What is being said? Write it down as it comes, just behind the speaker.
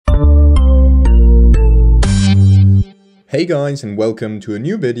Hey guys, and welcome to a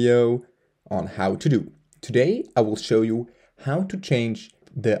new video on how to do. Today I will show you how to change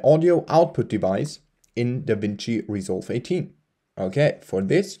the audio output device in DaVinci Resolve 18. Okay, for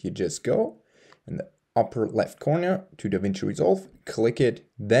this you just go in the upper left corner to DaVinci Resolve, click it,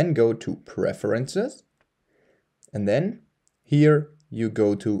 then go to Preferences, and then here you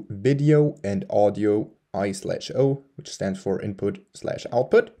go to Video and Audio I/O, which stands for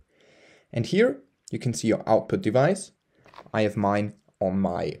Input/Output, and here you can see your output device. I have mine on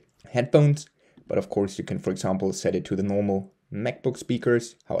my headphones, but of course you can, for example, set it to the normal MacBook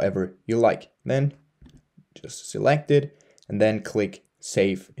speakers, however you like. Then just select it and then click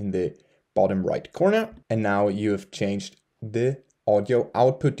Save in the bottom right corner. And now you have changed the audio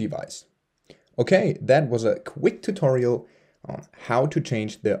output device. Okay, that was a quick tutorial on how to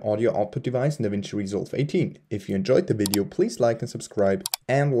change the audio output device in DaVinci Resolve 18. If you enjoyed the video, please like and subscribe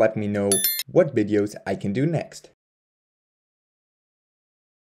and let me know what videos I can do next.